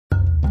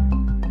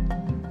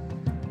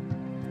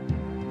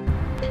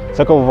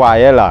Ce que vous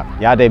voyez là,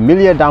 il y a des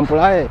milliers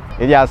d'employés.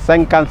 Il y a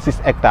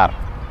 56 hectares,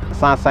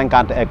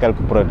 150 et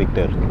quelques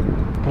producteurs.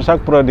 Pour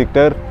chaque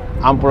producteur,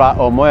 emploie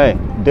au moins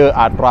 2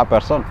 à 3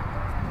 personnes,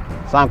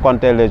 sans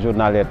compter les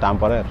journaliers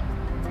temporaires.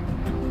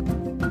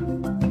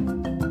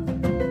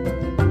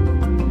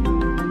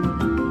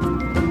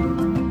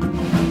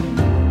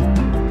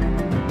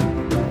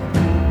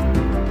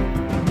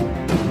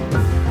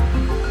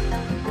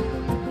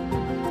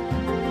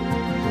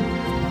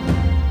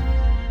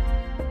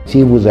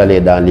 Si vous allez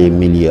dans les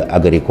milieux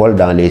agricoles,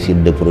 dans les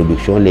sites de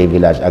production, les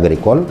villages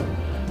agricoles,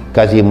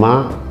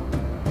 quasiment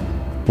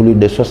plus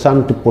de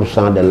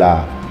 60%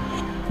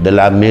 de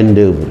la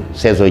main-d'œuvre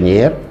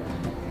saisonnière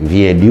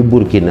vient du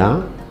Burkina,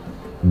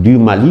 du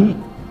Mali,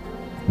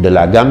 de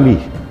la Gambie.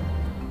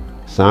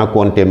 Sans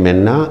compter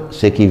maintenant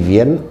ceux qui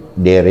viennent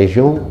des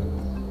régions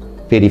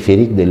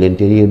périphériques de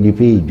l'intérieur du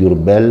pays,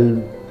 d'Urbaine,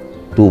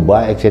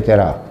 Touba,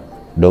 etc.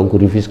 Donc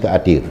Rufisque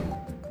attire.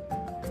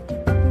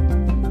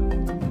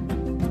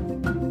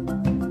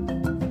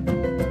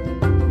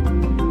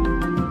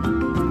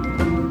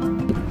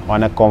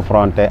 On est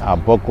confronté à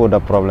beaucoup de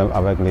problèmes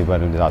avec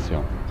l'urbanisation.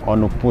 On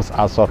nous pousse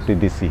à sortir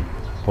d'ici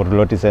pour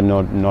lotisser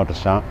notre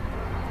champ,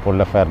 pour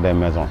le faire des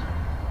maisons.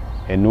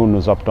 Et nous,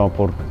 nous optons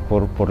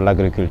pour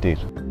l'agriculture.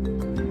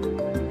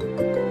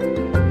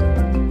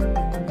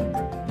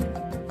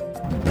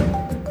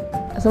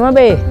 Sama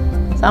béyee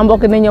sama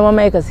mbokk ne ñoo ma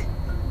may ko si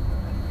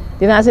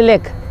dinaa si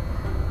lekk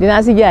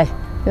dinaa si jaay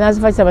dinaa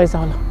si faj samay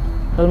soxla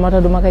loolu moo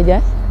tax du ma ko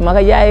jaay ma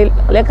ko jaay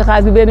lekk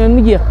xaalis bi benn yoon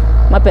mu jeex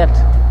ma perte.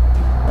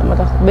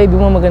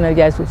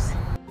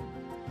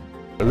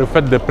 Le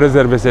fait de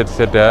préserver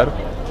cette terre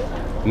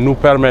nous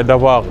permet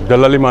d'avoir de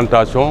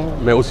l'alimentation,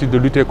 mais aussi de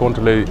lutter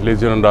contre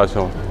les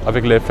inondations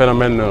avec les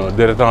phénomènes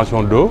de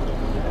rétention d'eau.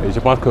 Et je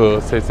pense que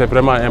c'est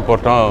vraiment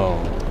important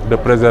de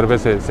préserver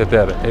ces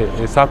terres.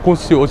 Et ça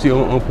constitue aussi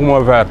un poumon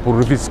vert pour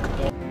Rufisque.